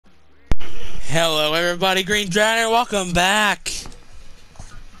Hello everybody, Green Dragon, welcome back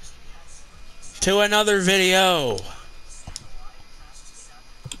to another video.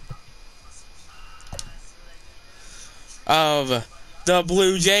 Of the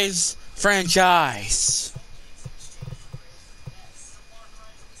Blue Jays franchise.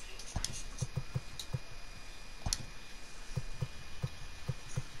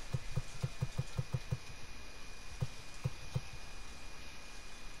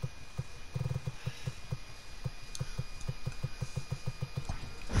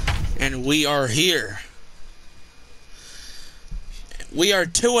 And we are here. We are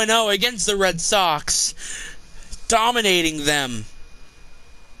 2-0 against the Red Sox, dominating them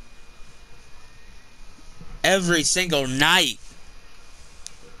every single night.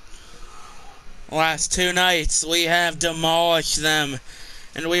 Last two nights, we have demolished them,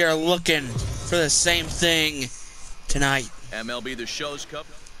 and we are looking for the same thing tonight. MLB The Show's Cup.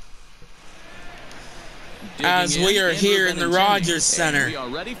 As we are here in the Rogers Center. We are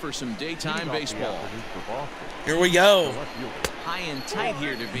ready for some daytime baseball. Here we go. High and tight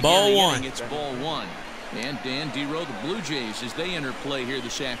here to begin Ball the one. inning. It's ball one. And Dan D-Row, the Blue Jays, as they enter play here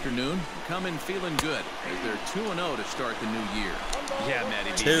this afternoon, come in feeling good as they're 2-0 to start the new year. Yeah,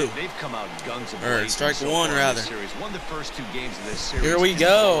 Matty, Two. they've come out guns and Or blazing strike so one, far in rather. this series. Won the first two games of this series. Here we in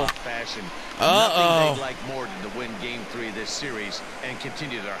go. blowout fashion. Uh-oh. Nothing they'd like more than to win Game 3 of this series and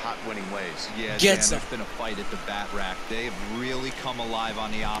continue their hot winning ways. Yeah, Gets Dan, him. it's been a fight at the bat rack. They've really come alive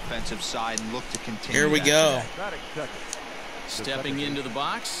on the offensive side and look to continue. Here we that go. today. Stepping into the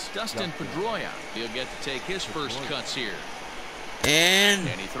box, Dustin Pedroia. He'll get to take his first cuts here. And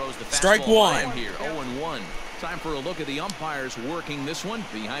And he throws the strike fastball one. by him here, 0-1. Time for a look at the umpires working this one.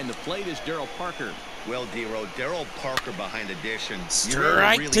 Behind the plate is Daryl Parker. Well, D-Row, Daryl Parker behind the dish, and you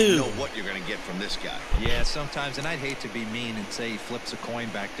Strike never two. really know what you're going to get from this guy. Yeah, sometimes, and I'd hate to be mean and say he flips a coin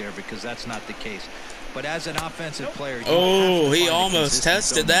back there because that's not the case. But as an offensive player, you Oh, have to he find the almost consistency,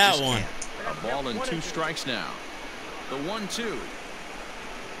 tested you that just one. can't. A ball and 2 strikes now. The 1-2.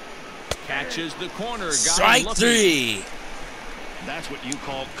 Catches the corner. Got him strike looking. three. That's what you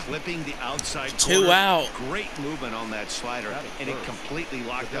call clipping the outside Two corner. out. Great movement on that slider, and it completely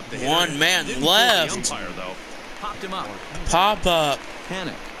locked up the hitter. One man Didn't fool the left. umpire, though. Popped him up. Pop up.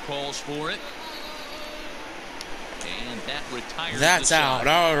 Panic calls for it. And that retires That's the out. side.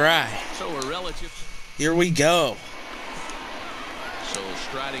 All right. So a relative. Here we go. So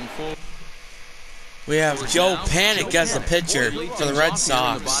striding forward. We have Joe now. Panic Joe as the Panic. pitcher Boy, lead for the things Red off here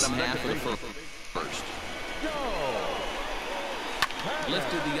in the Sox. bottom half of the first.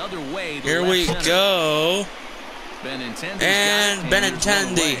 Lifted the other way. To Here left we center. go. Benintendi's And got it, here's one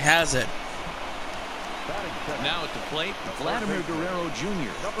Benintendi away. has it. Now at the plate, Vladimir Guerrero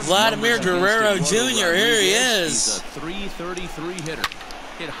Jr. Vladimir Numbers Guerrero against Jr. Eduardo Here he Rodriguez. is. He's a .333 hitter.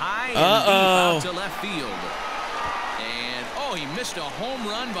 Hit high and Uh-oh. deep out to left field. And, oh, he missed a home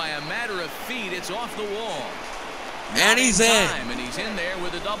run by a matter of feet. It's off the wall. And he's in. Time, and he's in there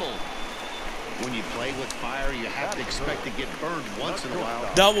with a double. When you play with fire, you have to expect to get burned once in a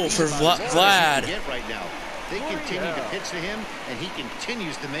while. Double for He's about as hard as Vlad. he can get right now. They continue to pitch to him, and he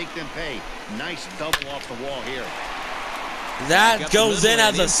continues to make them pay. Nice double off the wall here. That Got the goes in middle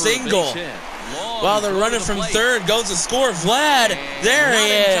as and a for base single. hit. Long While they're throw running to the from plate. third, goes to score. Vlad. And There not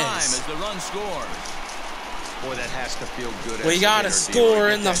he in time is. as the run scores. Boy, that has to feel good. We as got a hitter, score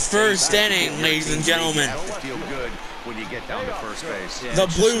D-Row. in the Get that first base hit, inning, get your ladies and team gentlemen. It has to feel good when you get down to first base. Yeah, The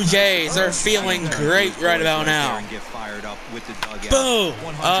just Blue sometimes Jays are it's feeling hard to great turn right these about boys there now. and get fired up with the dugout. Boom.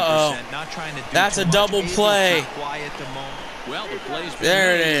 100%, Uh-oh. not trying to do That's too a much, double able to play. keep quiet the moment. Well, the play's been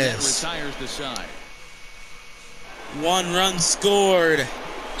There it made, and that is. retires the side. 1 run scored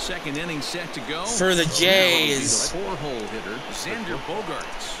Second inning set to go. for the Jays. Four-hole hitter, Xander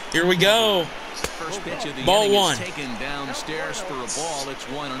Bogaerts. Here we go. First pitch of the Ball inning one. is taken downstairs for a ball. It's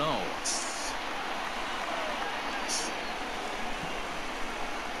 1-0.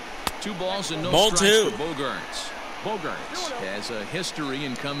 Two balls and no Ball strikes two. for Bogaerts. Bogaerts has a history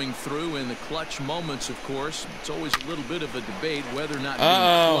in coming through in the clutch moments, of course. It's always a little bit of a debate whether or not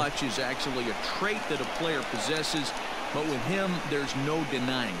being clutch is actually a trait that a player possesses. But with him, there's no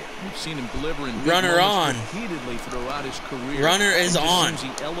denying it. We've seen him deliver in big Runner on. moments repeatedly throughout his career. Runner is It just on.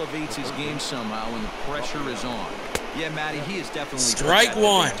 seems he elevates his game somehow when the pressure is on. Yeah, Matty, he is definitely Strike put that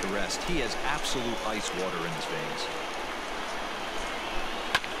one. debate to rest. He has absolute ice water in his veins.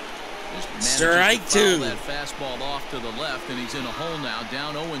 Just manages Strike to foul two. that fastball off to the left, and he's in a hole now,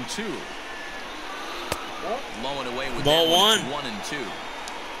 down 0-2. Low and away with Ball that one. one. It's 1-2.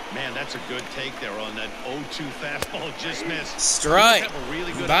 Man, that's a good take there on that 0-2 fastball. Just missed. Strike. Have a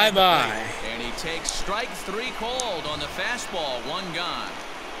really good Bye-bye. And he takes strike 3 called on the fastball. 1 gone.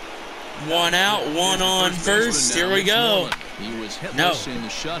 One out, one on first. Here we go. He was hitless in the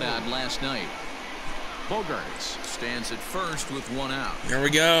shutout last night. Bogarts stands at first with one out. Here we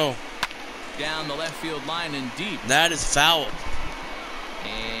go. Down the left field line and deep. That is foul.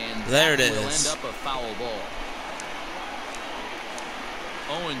 And there it will is. End up a foul ball.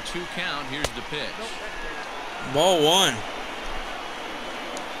 0-2 count. Here's the pitch. Ball one.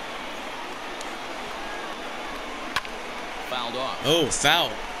 Fouled off. Oh,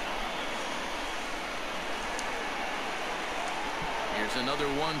 foul. Here's another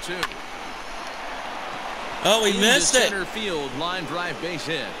 1-2. Oh, he missed it. Center field line drive base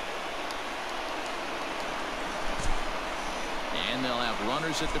hit. And they'll have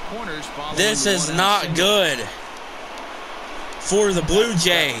runners at the corners. This is not good for the Blue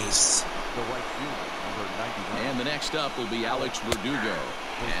Jays. And the next up will be Alex Verdugo.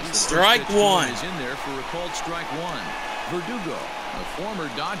 Strike one. Is in there for a called strike one. Verdugo, a former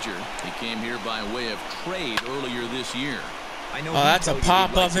Dodger. He came here by way of trade earlier this year. I know that's a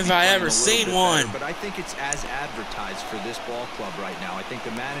pop-up if I ever seen one. But I think it's as advertised for this ball club right now. I think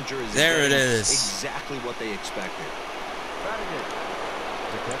the manager is there. It is exactly what they expected.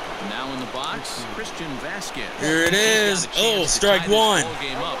 Now in the box, Christian Vasquez. Here it is. Oh, strike one.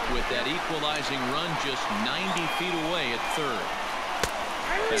 Game up with that equalizing run just 90 feet away at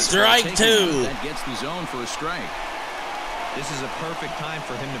third. Strike two. That gets the zone for a strike. This is a perfect time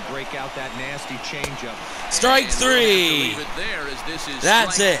for him to break out that nasty changeup. Strike three.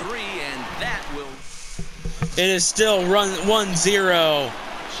 That's it. And that will. It is still 1-0.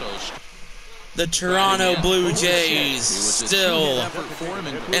 The Toronto Blue Jays still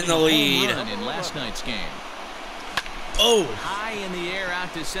in the lead. In last night's game. Oh. High in the air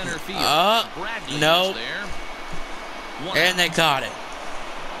out to center field. No. And they caught it.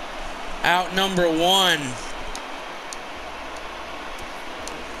 Out number one.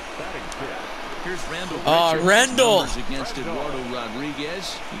 Here's Rendell. Rendell against Eduardo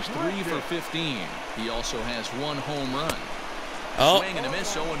Rodriguez. He's 3 for 15. He also has one home run. Swing and a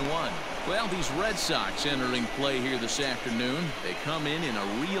miss, 0-1. Well, these Red Sox entering play here this afternoon. They come in a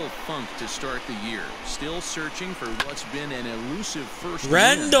real funk to start the year. Still searching for what's been an elusive first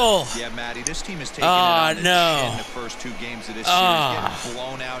Rendell. Yeah, Matty, this team is taking it on the chin the first two games of this series, getting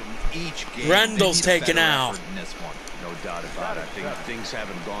blown out in each game. Rendell's taken out. In this one. No doubt about it. I think things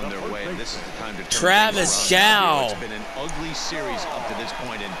haven't gone their way, and this is the time to turn Travis Shaw. It's been an ugly series up to this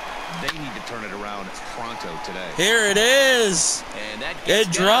point, and they need to turn it around pronto today. Here it is. And that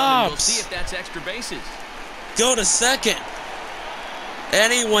it drops. We'll see if that's extra bases. Go to second.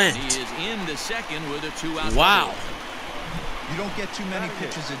 And he went. He is in the second with a 2-out. Wow. You don't get too many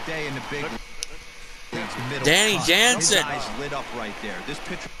pitches a day in the big leagues. Danny Jansen. His eyes lit up right there. This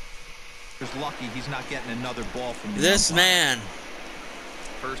pitcher is lucky he's not getting another ball from this man.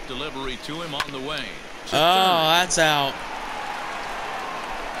 First delivery to him on the way. That's out.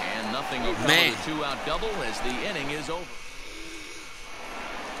 And nothing will come with a 2-out double as the inning is over.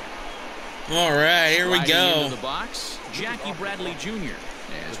 All right, here we go. Into the box, Jackie Bradley Jr.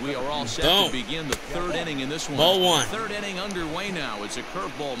 As we are all set to begin the third inning in this one. Ball one. Third inning underway now as a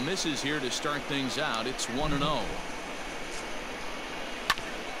curveball misses here to start things out. It's 1-0.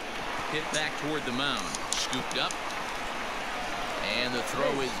 Hit back toward the mound. Scooped up. And the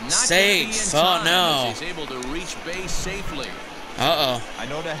throw is not safe. Oh, no. He's able to reach base safely. I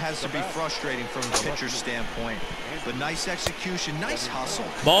know that has to be frustrating from a pitcher's standpoint, but nice execution, nice hustle.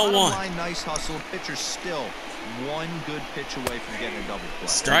 Ball one. Line, nice hustle. Pitcher still one good pitch away from getting a double play.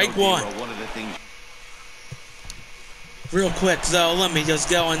 Strike one. One of the things. Real quick though, let me just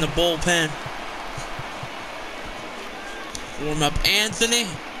go in the bullpen. Warm up Anthony.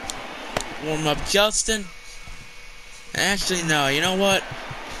 Warm up Justin. Actually, no. You know what?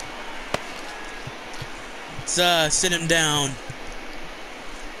 Let's sit him down.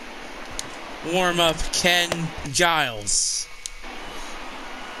 Warm up Ken Giles.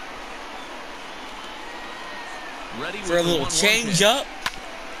 Ready for a little change up.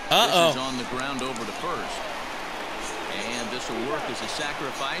 This is on the ground over to first. And this will work as a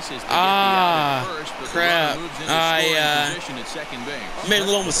sacrifice as they get the out at first, but crap. the runner moves into scoring position at second base. Made a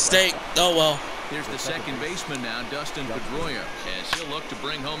little mistake. Oh well. Here's the second baseman now, Dustin Pedroia, as he'll look to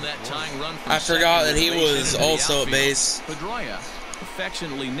bring home that tying run from I forgot that he was also at base. Pedroia,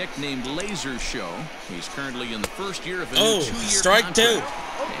 affectionately nicknamed Laser Show. He's currently in the first year of a new 2-year strike contract. two.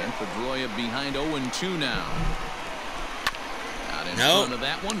 And Pedroia behind 0-2 now. Out in front of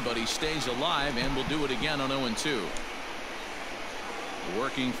that one, but he stays alive and will do it again on 0-2.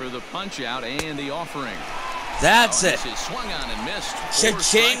 Working for the punch out and the offering. That's it. Swung on and missed.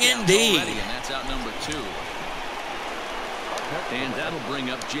 Cha-ching indeed. And that's out number 2. And that'll bring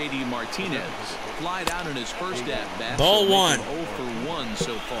up J.D. Martinez. Flied out in his first at-bat. Ball so one. 0 for 1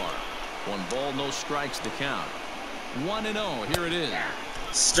 so far. 1 ball, no strikes to count. 1-0. Here it is.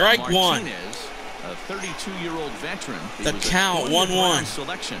 Strike one. Martinez, a 32-year-old veteran. He The was count, a 1-1.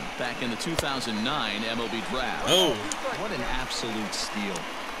 selection back in the 2009 MLB draft. Oh. What an absolute steal.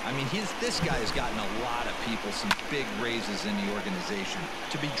 I mean, this guy has gotten a lot of people some big raises in the organization.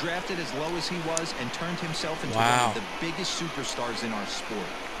 To be drafted as low as he was and turned himself into one of the biggest superstars in our sport.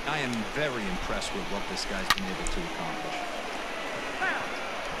 I am very impressed with what this guy's been able to accomplish.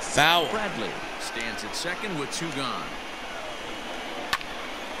 Foul. Bradley stands at second with 2 gone.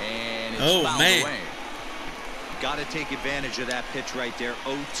 And it's fouled away. Got to take advantage of that pitch right there.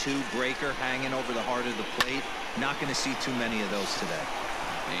 0-2 breaker hanging over the heart of the plate. Not going to see too many of those today.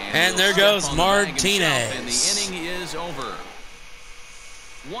 And there goes Martinez. And the inning is over.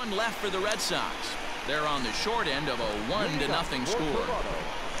 1 left for the Red Sox. They're on the short end of a 1-0 score.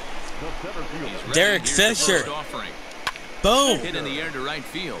 Derek Fisher. Boom. Hit in the air to right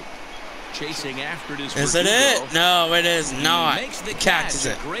field. Chasing after it is it it? No, it is not. Makes the catches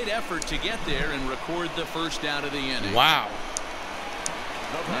it. A great effort to get there and record the first out of the inning. Wow.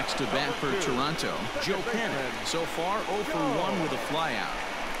 Next to bat for Toronto, Joe Panic. So far, 0 for 1 with a flyout.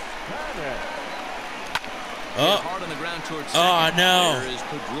 Oh. Hard on the ground towards second. Oh, no. There is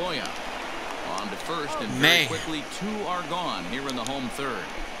Pedroia. On to first, and very quickly 2 are gone here in the home third.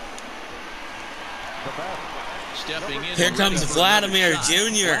 Stepping in. Here comes Vladimir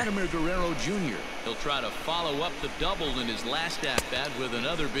Jr. Vladimir Guerrero Jr. He'll try to follow up the double in his last at-bat with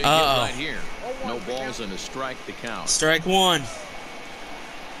another big hit right here. No balls and a strike to count. Strike 1.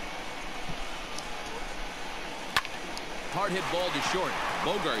 Hard hit ball to short.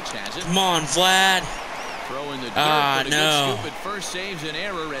 Bogarts has it. Come on, Vlad. Throw in the dirt, Ah, but a no. good scoop at first saves an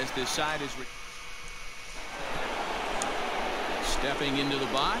error as this side is. Stepping into the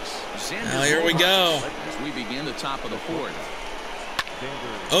box. Now here we go. As we begin the top of the 4th.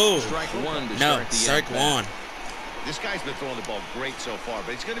 Oh. Strike 1 to No, start the strike at-bat. 1. This guy's been throwing the ball great so far,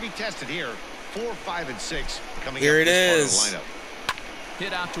 but he's going to be tested here. 4, 5, and 6 coming Here up it this is. part of the lineup.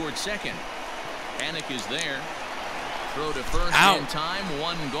 Hit out towards second. Panic is there. Throw to first Out. in time.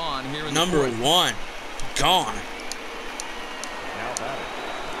 1 gone here in Number the 4th. 1. Gone.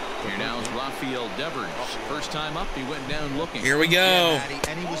 Here now is Rafael Devers. First time up, he went down looking. Here we go. Yeah, Matty,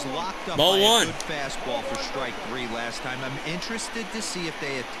 and he was locked up Ball by 1. a good fastball for strike 3 last time. I'm interested to see if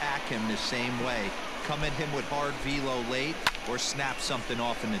they attack him the same way. Come at him with hard velo late or snap something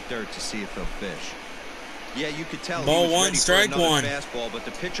off in the dirt to see if he'll fish. Yeah, you could tell Ball he was 1, ready strike for another 1. fastball, but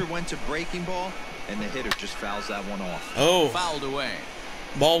the pitcher went to breaking ball, and the hitter just fouls that one off. Oh. Fouled away.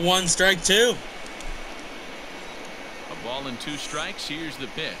 Ball 1, strike 2. A ball and 2 strikes. Here's the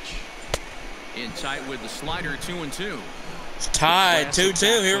pitch. In tight with the slider, 2-2. It's tied,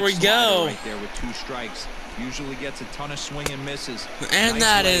 2-2. Here we go. Right there with 2 strikes. Usually gets a ton of swing and misses. And Nice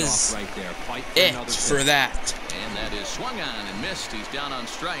that layoff is right there. Fight for it another for pitch. that. And that is swung on and missed. He's down on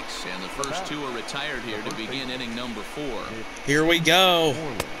strikes, and the first 2 are retired here to begin inning number 4. Here we go.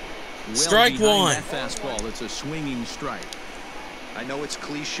 Well Strike behind 1. That fastball. It's a swinging strike. I know it's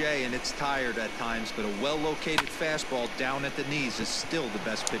cliche and it's tired at times, but a well-located fastball down at the knees is still the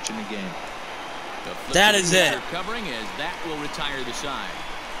best pitch in the game. That is it. Covering as that will retire the side.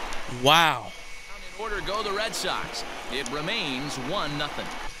 Wow. In order go the Red Sox. It remains 1-0.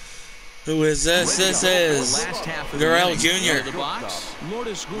 Who is this? This is Last half of the Gurriel inning. Jr. Out of the box,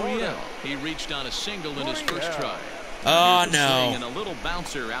 Lourdes Gurriel. He reached on a single in his first try. Oh, Here's a swing and no. a little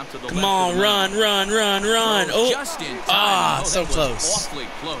bouncer out to the Come left on, of the run, mound. run, run, run. Oh, Just in time. ah, so that was close. Awfully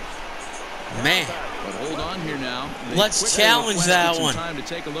close. Man. But hold on here now. They Let's quickly challenge requested that some one. Time to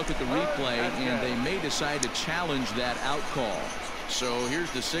take a look at the replay, and they may decide to challenge that out call. So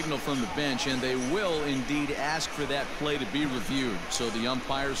here's the signal from the bench, and they will indeed ask for that play to be reviewed. So the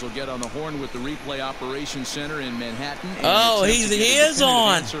umpires will get on the horn with the replay operations center in Manhattan. And Oh, attempt to he get a is definitive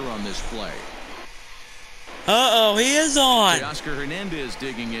on. answer on this play. Uh-oh, he is on. Oscar Hernandez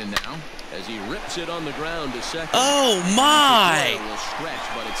digging in now as he rips it on the ground to second. Oh, my. Will stretch,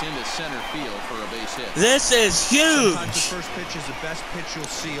 but it's into center field for a base hit. This is Sometimes the huge. first pitch is the best pitch you'll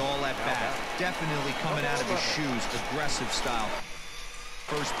see all at bat. Definitely coming out of his shoes, aggressive style.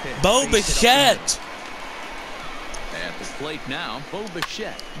 First pitch. Bo base hit up the Bichette. At the plate now, Bo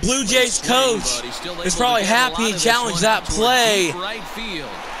Bichette. Blue Jays Swing, coach but he's still is able probably to get a happy lot he of this challenged one that out toward play. deep right field.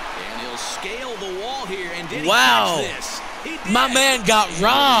 And he'll scale the wall here. And did Wow. he catch this? My man got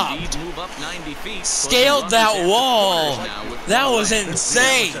robbed. Move up 90 feet, Scaled that wall. That was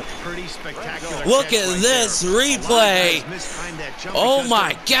insane. Pretty spectacular. Look at this replay. Oh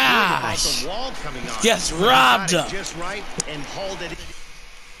my gosh. Just robbed him.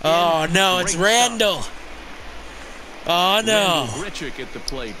 Oh no, it's Randall. Oh no. Grichuk at the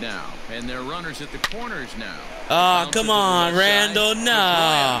plate now, and their runners at the corners now. Oh, come on, Randall.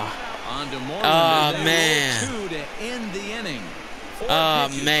 No. Oh man. 2 to end the inning. Oh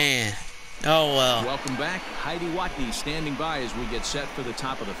man. Oh well. Welcome back. Heidi Watney standing by as we get set for the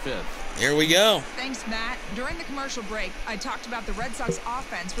top of the 5th. Here we go. Thanks, Matt. During the commercial break, I talked about the Red Sox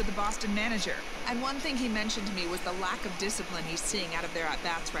offense with the Boston manager. And one thing he mentioned to me was the lack of discipline he's seeing out of their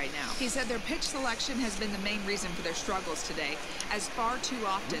at-bats right now. He said their pitch selection has been the main reason for their struggles today, as far too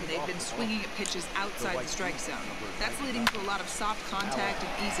often they've been swinging at pitches outside the strike zone. That's leading to a lot of soft contact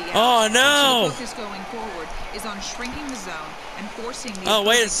and easy outs. Oh no! So the focus going forward is on shrinking the zone and forcing the Oh,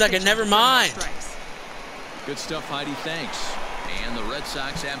 wait a second. Never mind. Good stuff, Heidi. Thanks. And the Red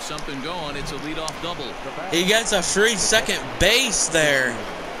Sox have something going. It's a leadoff double. He gets a free second base there.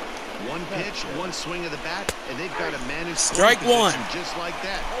 One pitch, one swing of the bat, and they've got to manage strike one. Just like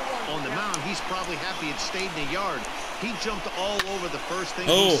that. On the mound, he's probably happy it stayed in the yard. He jumped all over the first thing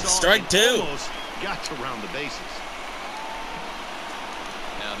he saw. Strike two. Almost got to round the bases.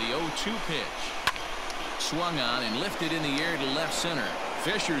 Now the 0-2 pitch. Swung on and lifted in the air to left center.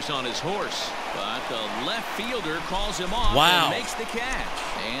 Fisher's on his horse, but the left fielder calls him off and makes the catch.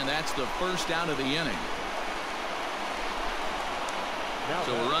 And that's the first out of the inning.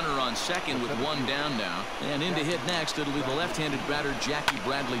 So a runner on second with one down now. And in to hit next, it'll be the left-handed batter Jackie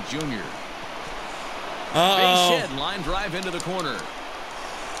Bradley Jr. Base hit, line drive into the corner.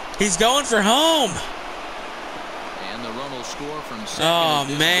 He's going for home. And the run will score from second. Oh,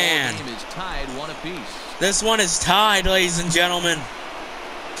 this man. game is tied 1 apiece. This one is tied, ladies and gentlemen.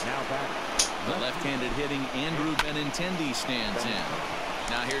 The left-handed hitting Andrew Benintendi stands in.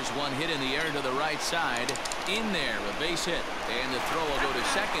 Now here's one hit in the air to the right side. In there, a base hit. And the throw will go to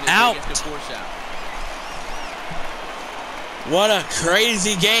second as they get to force out. What a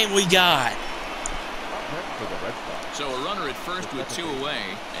crazy game we got. So a runner at first with 2 away.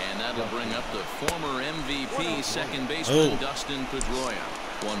 And that'll bring up the former MVP second baseman Dustin Pedroia.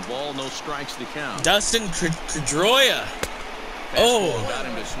 1 ball, no strikes to count. Dustin Pedroia. Got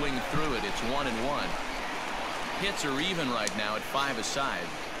him to swing through it. It's 1-1. Hits are even right now at 5 aside.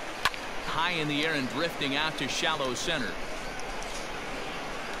 High in the air and drifting out to shallow center.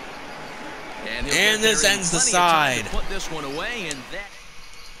 And this ends the side. Put this one away, and that.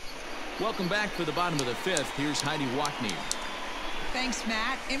 Welcome back for the bottom of the 5th. Here's Heidi Watney. Thanks,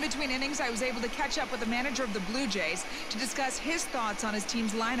 Matt. In between innings, I was able to catch up with the manager of the Blue Jays to discuss his thoughts on his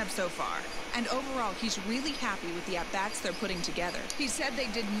team's lineup so far. And overall, he's really happy with the at-bats they're putting together. He said they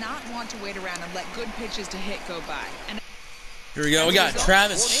did not want to wait around and let good pitches to hit go by. And here we go. We got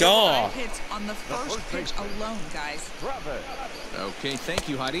Travis Shaw. Hits on the first pitch alone, guys. Okay, thank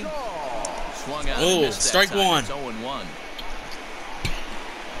you, Heidi. Swung out and missed strike that time. one. It's 0-1.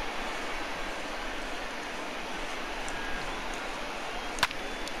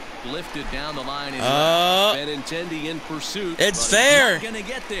 Lifted down the line and Benintendi in pursuit. It's fair. He's gonna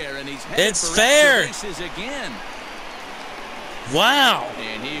get there, and he's headed it's for fair. Extra bases again. Wow.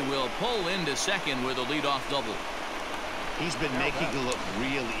 And he will pull into second with a leadoff double. He's been making it look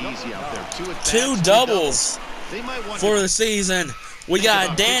real easy out there. 2 at-bats, 2 doubles They might want for the season. We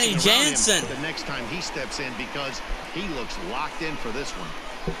got Danny Jansen. The next time he steps in, because he looks locked in for this one.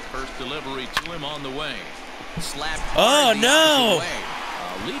 First delivery to him on the way. Slapped. Oh no!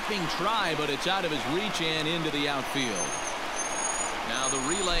 A leaping try, but it's out of his reach and into the outfield. Now the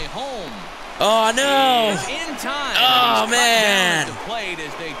relay home. Oh no! He's in time. Oh man! The plate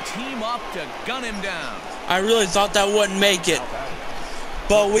as they team up to gun him down. I really thought that wouldn't make it,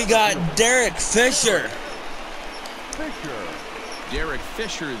 but we got Derek Fisher. Derek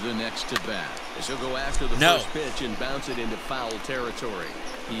Fisher the next to bat. He'll go after the first pitch and bounce it into foul territory.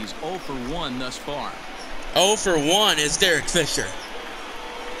 He's 0 for 1 thus far. 0 for 1 is Derek Fisher.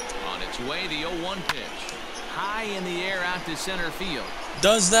 On its way, the 0-1 pitch. High in the air out to center field.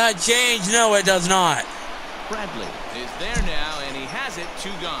 Does that change? No, it does not. Bradley is there now, and he has it. 2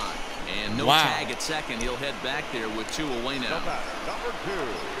 gone. And no tag at second. He'll head back there with 2 away now.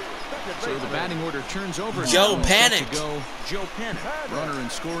 So the batting order turns over. Joe Panic. Joe Panic, runner in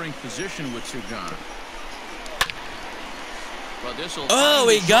scoring position with 2 gone. Well,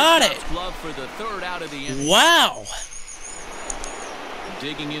 he got it. Glove for the 3rd out of the inning. Wow.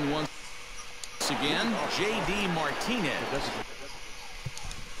 Digging in once again, J.D. Martinez.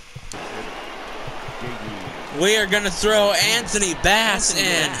 We are going to throw Anthony Bass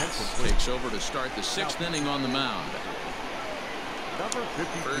in. Takes over to start the 6th inning on the mound.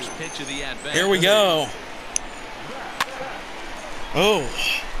 First pitch of the at-bat. Here we go. Oh.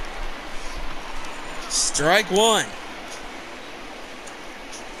 Strike one.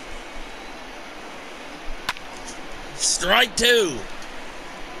 Strike two.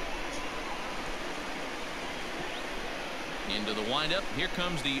 Into the windup. Here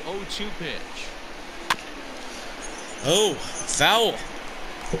comes the 0-2 pitch. Oh, foul.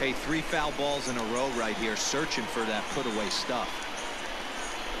 Hey, 3 foul balls in a row right here, searching for that put-away stuff.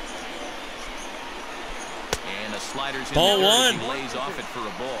 And a slider's in Ball there. one. He lays off it for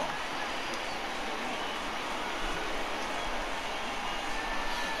a ball.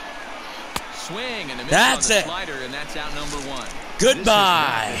 Swing and a miss That's on the it. slider, and that's out number 1.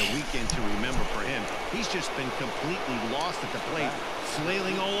 Goodbye. This has not been a weekend to remember for him. He's just been completely lost at the plate,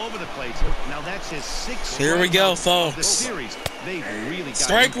 flailing all over the place. Now that's his 6th. Here we go, of the folks. series. They've really got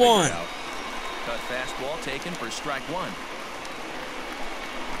Strike him figured one. out. Cut fastball taken for strike 1.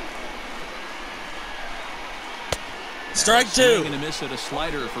 Strike Swing two. and a miss at a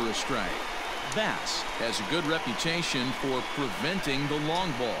slider for a strike. Bass has a good reputation for preventing the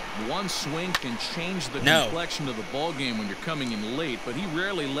long ball. One swing can change the complexion of the ball game when you're coming in late, but he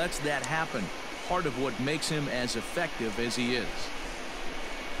rarely lets that happen. Part of what makes him as effective as he is.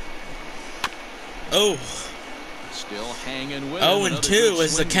 Oh. Still hanging with 0-2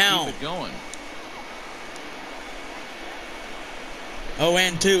 is the count.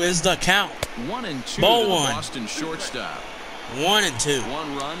 0-2 is the count. 1-2 Ball to the one. Boston shortstop. 1-2.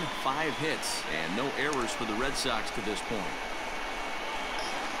 1 run, 5 hits, and no errors for the Red Sox to this point.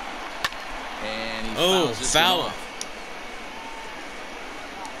 And he fouls this one foul. off.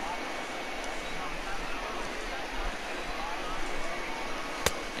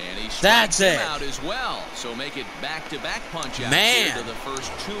 And he That's strikes him it. out as well. So make it back-to-back punch out Man. here to the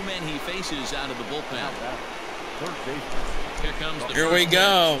first 2 men he faces out of the bullpen. Here comes the Here first we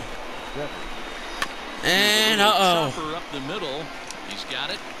go. And chopper up the middle. He's got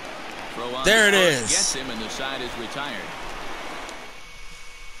it. Throw on There the it first, is. Gets him, and the side is retired.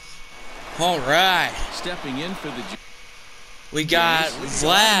 All right. Stepping in for the We got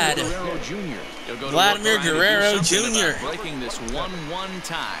Vlad. Guerrero Jr. He'll go to Vladimir work trying to do Guerrero something about Jr. breaking this 1-1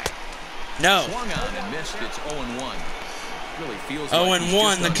 tie. No. Swung on and missed. It's 0-1. Really feels 0-1 like he's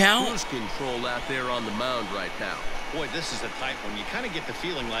just the on count. cruise control out there on the mound right now. Boy, this is a tight one. You kind of get the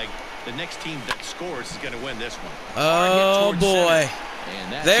feeling like the next team that scores is going to win this one. Oh, boy.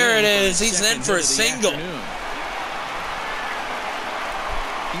 And that's There it in for is. the He's second in for a hit of the single. afternoon.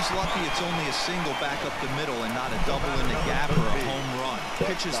 He's lucky it's only a single back up the middle and not a double in the gap or a home run.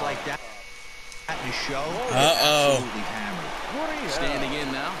 Pitches like that in a show, absolutely hammered. Standing in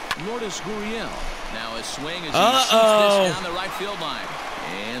now, Lourdes Gurriel. Now his swing as he shoots this down the right field line.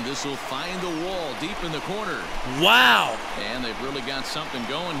 And this will find the wall deep in the corner. Wow. And they've really got something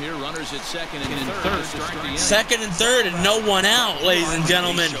going here. Runners at second and third to start the inning. Second and third and no one out, ladies and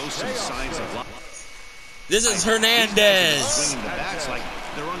gentlemen. This is Hernandez. Swinging the bats like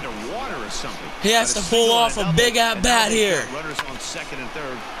they're underwater or something. He has to pull off a big at-bat here. Runners on second and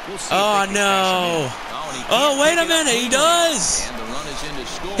third. We'll see Oh, if they can no. cash them in. Oh, wait a minute. He does. And the run is in to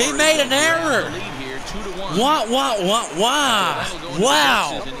score. He made an error. The lead here, 2-1.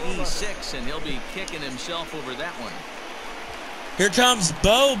 Wow. This is an E6, and he'll be kicking himself over that one. Here comes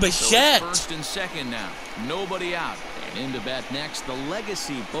Bo So it's Bichette. first and second now. Nobody out. And in to bat next, the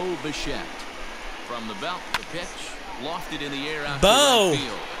legacy Bo Bichette. From the belt, the pitch, lofted in the air out Bo. to right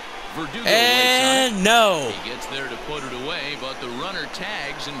field. Verdugo waits And on it. no. He gets there to put it away, but the runner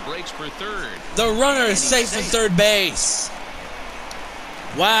tags and breaks for third. The runner is safe for third base.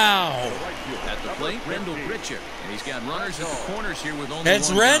 Wow. At the plate, Rendell Pritchard. And he's got runners at the corners here with only It's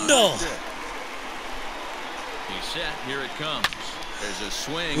one Rendell. down. He's set. Here it comes. There's a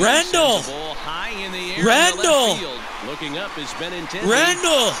swing. Rendell. He sends the ball high in the air. Rendell. In the left field. Looking up is Benintendi.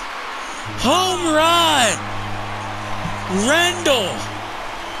 Rendell. Home run. Rendell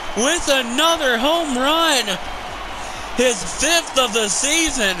with another home run. His 5th of the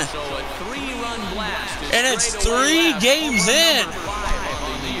season. So a 3-run blast. And it's straight away 3 left. games Home run in. number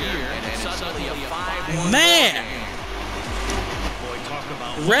 5 of the year. And it's suddenly a 5-1 Man. ball game. Boy, talk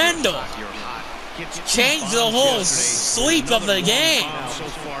about Rendell you're hot. Gets 2 changed the bombs whole yesterday. sleep of the Another game. long bomb so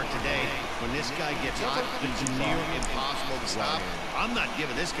far today. When this guy gets hot, it's near impossible to stop. I'm not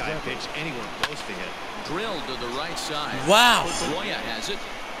giving this guy a pitch anywhere close to hit. Drilled to the right side. Wow. Pedroia has it.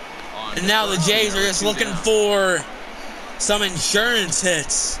 On And now the first, Jays are there just 2 looking down. for some insurance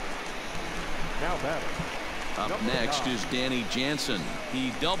hits. Up next is Danny Jansen.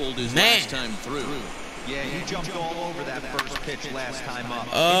 He doubled his Man. last time through. Yeah, he jumped all over that first pitch last time up.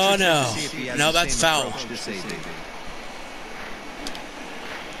 Oh, no. No, that's foul.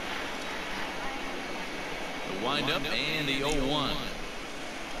 The windup and the 0-1.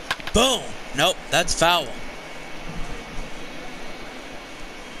 Boom. Nope, that's foul.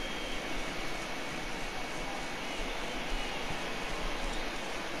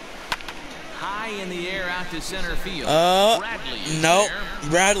 High in the air out to center field. Nope.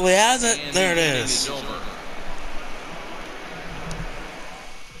 Bradley has it. And there it the inning is. over.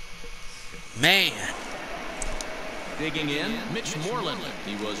 Man. Digging in, Mitch Moreland.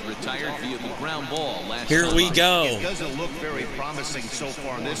 He was retired via the ground ball last Here time we up. go. It doesn't look very promising so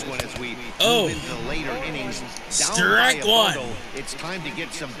far in this one as we Oh. move into the later innings. Down Strike by a one. bundle, it's time to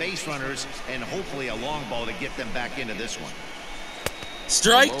get some base runners and hopefully a long ball to get them back into this one.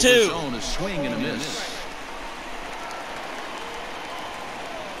 Strike Below the two. zone, a swing and a miss.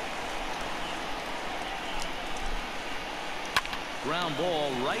 Ground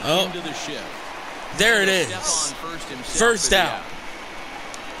ball right into the shift. There it is. First out.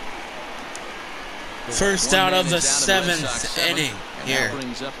 First out of the seventh inning here. That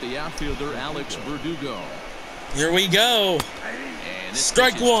brings up the outfielder Alex Verdugo. Here we go. And this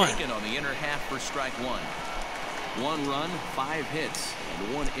Strike pitch is one. taken on the inner half for strike one. 1 run, 5 hits,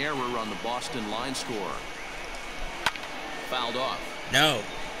 and 1 error on the Boston line score. Fouled off. No.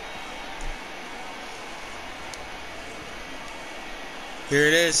 Here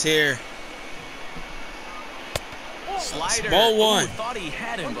it is here. Slider. Ball one. Ooh, thought he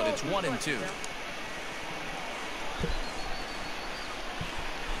had him, but it's 1-2.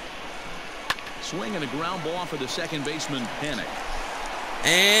 Swing and a ground ball for the second baseman, Panic.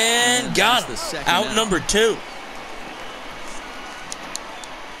 And got that's the him. second Out number 2.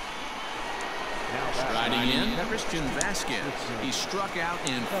 Striding in, Christian Vasquez. He struck out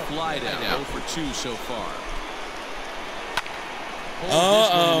and flied out. 0 for 2 so far. Holds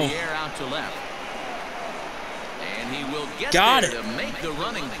this one in the air out to left. And he will get Got there it. to make the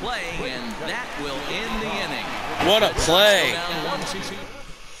running play, and that will end the inning. What a play. Down 1-2.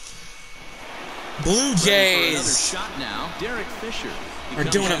 Blue Ready for another Jays shot now. Derek Fisher. He are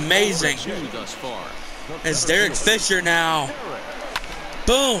comes doing up 0 for amazing. 2 thus far. It's Derek Fisher now.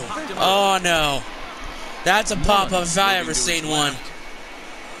 Boom. Oh, no. That's a pop-up if I ever seen one.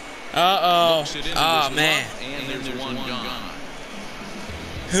 Uh-oh. Looks it into Oh, his man. glove, and there's one gone.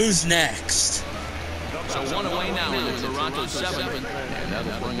 Who's next? So 1 away now in the Toronto 7th. And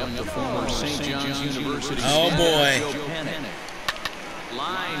that'll bring up the former St. John's University. Oh, boy. Joe Panic.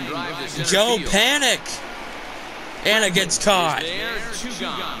 Line drive to center Joe field. Panic. And it gets caught. There, 2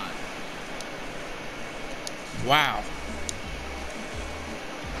 gone. Wow.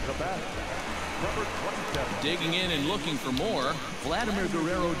 Digging in and looking for more, Vladimir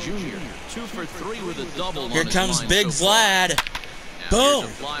Guerrero Jr. 2 for 3 with a double. Here on his comes line Big so far. Vlad. Now Boom.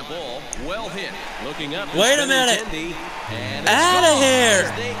 here's a fly ball, well hit. Looking up. Wait a minute. And Outta it's gone here.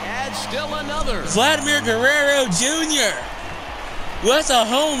 as They add still another. Vladimir Guerrero Jr. with a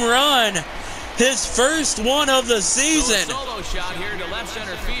home run. His first one of the season. So a solo shot here to left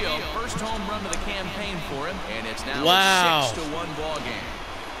center field. First home run of the campaign for him, and it's now Wow. a 6-1 ball game.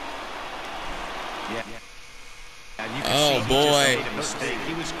 And you can Oh, see he just boy. made a mistake.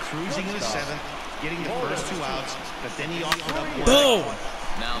 He was cruising in the 7th, getting the first 2 outs, but then he offered up one. Boom.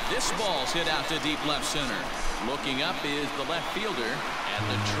 Now this ball's hit out to deep left center. Looking up is the left fielder at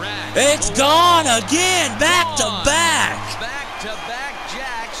the track. It's gone again. Back to back. Back-to-back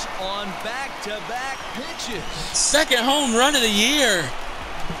jacks on back-to-back pitches. Second home run of the year.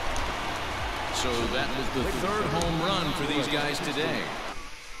 So that was the 3rd home run for these guys today.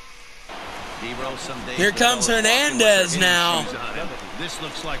 Here comes Hernandez now. This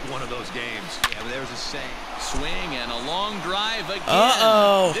looks like one of those games. Yeah, but there's a saying. Swing and a long drive again.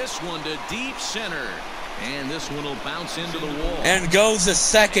 Uh-oh. This one to deep center. And this one will bounce into the wall. And goes to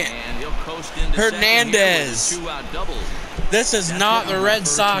second. And he'll coast into Hernandez. second here with a 2-out double. This is not the Red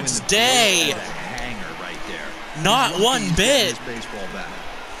Sox day. Hanger right there. Not one bit. Baseball bat.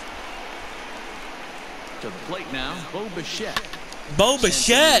 To the plate now, Bo Bichette. Bo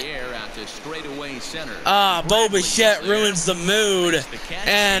Bichette. Ah, Bo Bichette ruins the mood.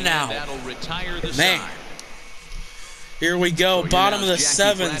 And now, man. Here we go, bottom of the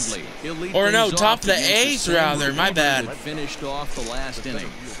 7th. Or no, top of the 8th rather. My bad. Finished off the last inning.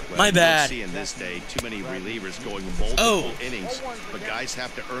 My bad. See in this day too many relievers going multiple innings, but guys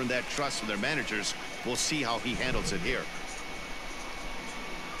have to earn that trust from their managers. We'll see how he handles it here.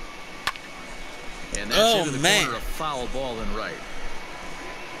 And that's into the corner, a foul ball and right.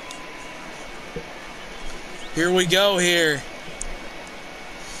 Here we go here.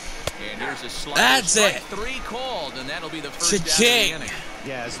 And here's a slider. That's it. 3 called, and that'll be the first out of the Cha-ching. inning.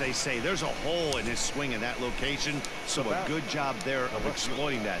 Yeah, as they say, there's a hole in his swing in that location, so a good job there of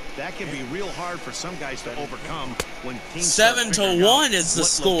exploiting that. That can be real hard for some guys to overcome when teams 7-1 is the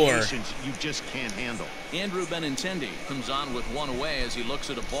score. You just can't handle. Andrew Benintendi comes on with 1 away as he looks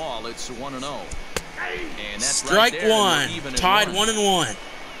at a ball. It's 1-0. And that's Strike right there, one. and we're even at Tied 1. 1-1.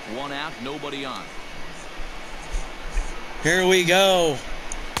 1 out, nobody on. Here we go.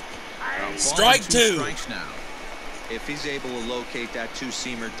 Ball Strike and 2. Strikes now. If he's able to locate that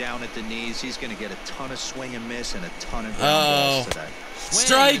 2-seamer down at the knees, he's going to get a ton of swing and miss and a ton of ground balls today.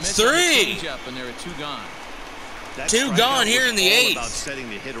 Strike 3. And there are 2 gone. That 2 gone here in the all 8th. about setting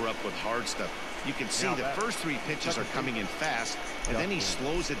the hitter up with hard stuff. You can see the first 3 pitches are coming in fast, and then he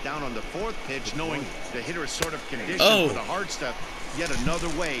slows it down on the 4th pitch, knowing the hitter is sort of conditioned for the hard stuff. Yet another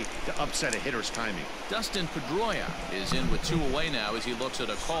way to upset a hitter's timing. Dustin Pedroia is in with 2 away now as he looks at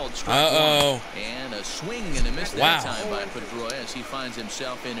a called strike. And a swing and a miss that time by Pedroia as he finds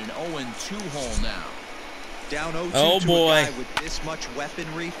himself in an 0-2 hole now. Down 0-2 to boy. a guy with this much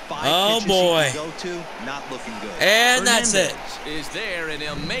weaponry, 5 pitches he can go to, not looking good. And that's it. Is there, and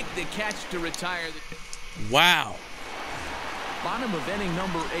he'll make the catch to retire. Wow. Bottom of inning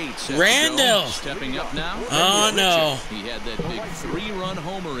number 8. Randall stepping up now. Oh no. He had that big 3-run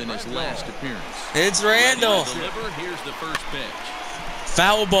homer in his last appearance. It's Randall. Deliver. Here's the first pitch.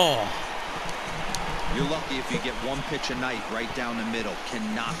 Foul ball. You're lucky if you get 1 pitch a night right down the middle.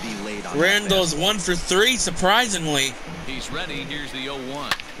 Cannot be laid on. Randall's 1 for 3, surprisingly. He's ready. Here's the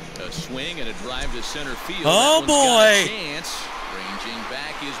 0-1. A swing and a drive to center field. Oh boy. Chance. Ranging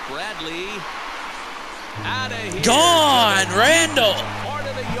back is Bradley. Out of here. Gone. Randall. Part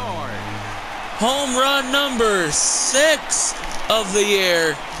of the yard. Home run number 6 of the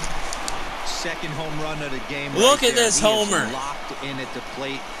year. Second home run of the game. Look right at there. this He is homer. Locked in at the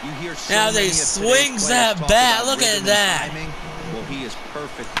plate. You hear so Now many they of today's swings players that talk bat. about Look at rhythm and that. timing. Well, he is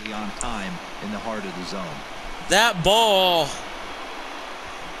perfectly on time in the heart of the zone. That ball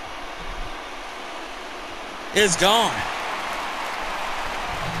is gone.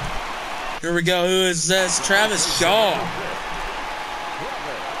 Here we go. Who is this? Travis Shaw.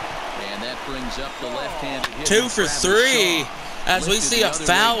 And that brings up the left-handed hitter. 2 for 3 as we see a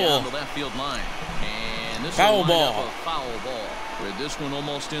foul. Left field line. And this Foul will ball. wind up a foul ball. With this one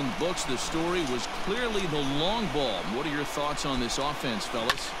almost in books, the story was clearly the long ball. What are your thoughts on this offense,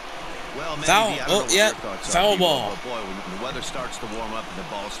 fellas? Well, maybe, Foul. I don't know what your thoughts are, Foul people, ball. But boy, when the weather starts to warm up and the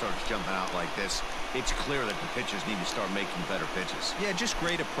ball starts jumping out like this, it's clear that the pitchers need to start making better pitches. Yeah, just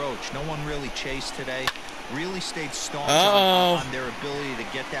great approach. No one really chased today. Really stayed staunch Uh-oh. on their ability to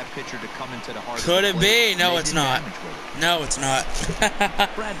get that pitcher to come into the heart Could of the it plate. be? No, They it's did not. damage with it. No, it's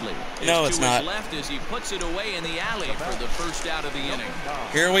not. Bradley is No, to it's his not. left as he puts it away in the alley for the first out of the inning.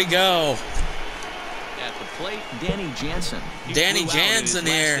 Here we go. At the plate, Danny Jansen. He Danny flew out in his Jansen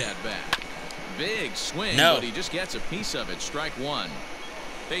last here. at-bat. Big swing, No. but he just gets a piece of it. Strike 1.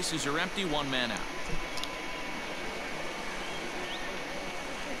 Bases are empty, 1 man out.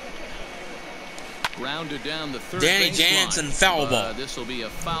 Grounded down the third Danny baseline. Jansen, foul ball. This will be a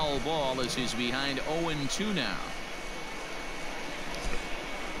foul ball as he's behind 0-2 now.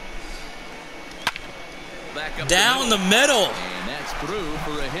 Back up Down the middle. And that's through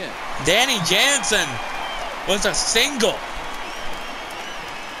for a hit. Danny Jansen was a single.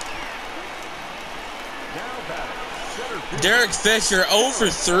 Derek Fisher 0 for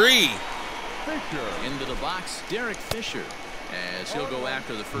 3. Into the box, Derek Fisher, as he'll go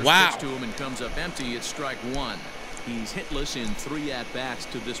after the first Wow. pitch to him and comes up empty. It's strike 1. He's hitless in 3 at-bats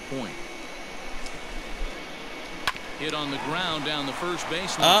to this point. Hit on the ground down the first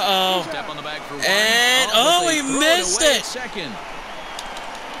baseline. Uh-oh. Step on the bag for 1. And, but they he throw missed away it. at second.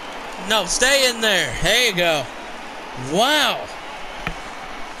 No, stay in there. There you go. Wow.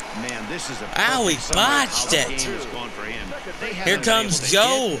 Man, this is a Ow, he perfect summary of how botched the it. game has gone for him. They haven't Here been comes able to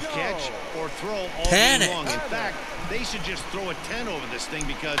Joe. hit, catch, or throw all Panic. game long. In fact, they should just throw a 10 over this thing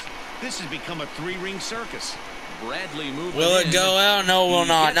because this has become a 3-ring circus. Bradley moving Will in. it go out? No, will He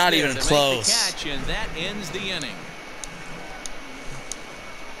not. gets Not there even to make the close. catch, and that ends the inning.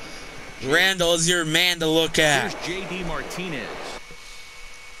 Randall is your man to look at. Here's J.D. Martinez.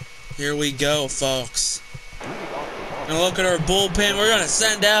 Here we go, folks. And look at our bullpen. We're going to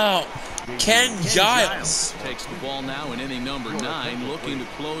send out Ken Giles. Takes the ball now in inning number 9, looking to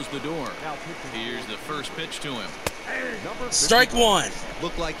close the door. Here's the first pitch to him. Strike 1.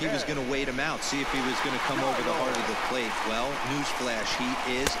 Looked like he was going to wait him out, see if he was going to come over the heart of the plate. Well, newsflash,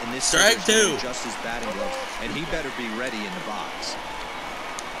 he is, and this Strike is going 2. to adjust his batting gloves, and he better be ready in the box.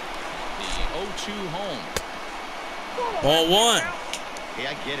 The 0-2 home. Ball 1. Hey,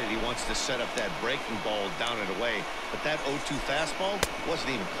 I get it. He wants to set up that breaking ball down and away, but that 0-2 fastball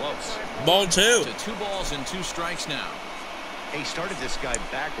wasn't even close. Ball 2. To 2 balls and 2 strikes now. He started this guy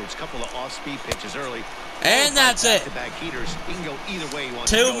backwards, couple of off-speed pitches early. And that's it. Back-to-back heaters. He can go either way he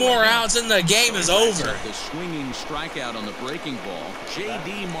wants 2 more outs and the game is over. The swinging strikeout on the breaking ball.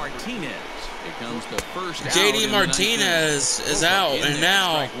 J.D. Martinez. Here comes the first out. J.D. Martinez is out, and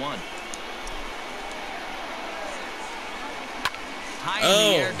now high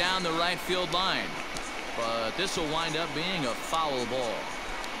in the air down the right field line. But this will wind up being a foul ball.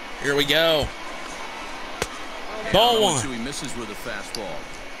 Here we go. Ball 1. He misses with a fastball.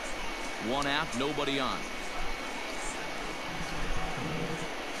 1 out, nobody on.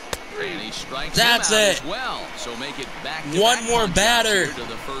 And he strikes That's him out it. as well. So make it back to 1 more batter, to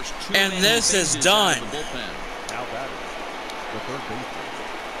the first 2 and this is done. Now batter, the third baseman.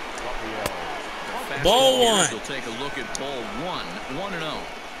 Ball 1. We'll take a look at ball 1. 1-0.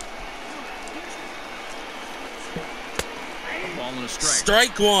 Ball and a strike.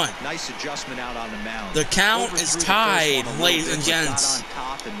 Strike 1. Nice adjustment out on the mound. The count is tied, ladies and gents. Got on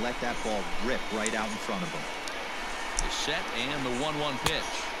top and let that ball rip right out in front of him. The set and the 1-1 pitch.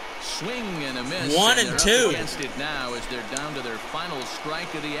 Swing and a miss. 1 and 2. Against it now as they're down to their final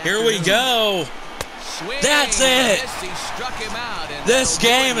strike of the afternoon. Here we go. Swing. That's it. He struck him out. And this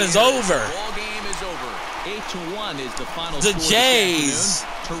game is over. Ball game is over. 8-1 is the final The score Jays.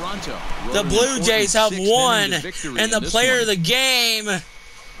 Toronto. The Blue Jays have won, and the player of the game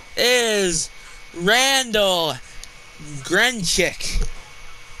is Randall Grichuk.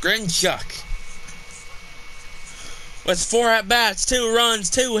 With 4 at-bats, 2 runs,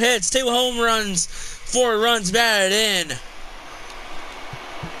 2 hits, 2 home runs, 4 runs batted in.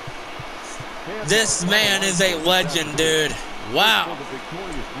 This man is a legend, dude. Wow.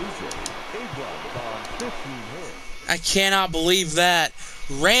 I cannot believe that.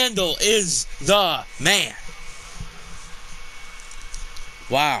 Randall is the man.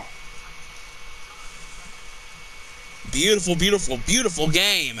 Wow. Beautiful, beautiful, beautiful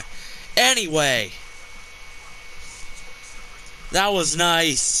game. Anyway, that was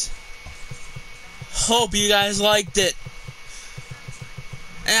nice. Hope you guys liked it.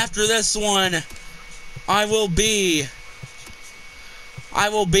 After this one, I will be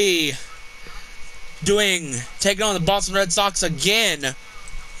taking on the Boston Red Sox again.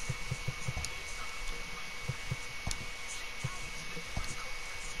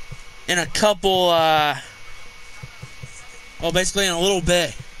 In a couple, well, basically in a little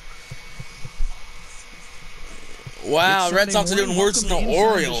bit. Wow, Red Sox are doing worse than the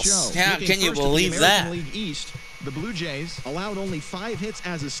Orioles. How can you believe that? East, the Blue Jays allowed only 5 hits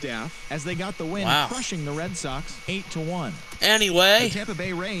as a staff as they got the win, crushing the Red Sox 8-1. Anyway, the Tampa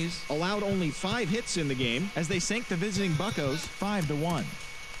Bay Rays allowed only 5 hits in the game as they sank the visiting Buccos 5-1.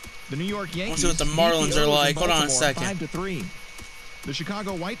 The New York Yankees. Let's see what the Marlins are like. Hold on a second. 5-3. The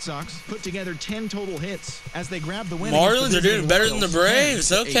Chicago White Sox put together 10 total hits as they grabbed the win. Marlins are doing better than the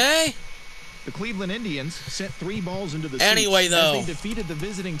Braves. Okay. The Cleveland Indians sent 3 balls into the anyway, though, as they defeated the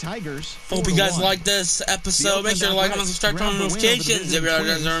visiting Tigers. Hope you guys like this episode. Make sure to like, comment, subscribe, turn on notifications. If you're out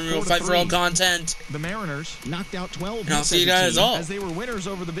there, we'll fight for all content. The Mariners knocked out 12 and I'll see you guys all as they were winners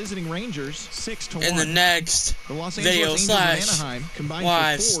over the visiting Rangers 6-1. in the next video /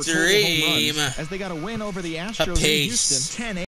 live stream. as they got a win over the Astros in Houston 10-8.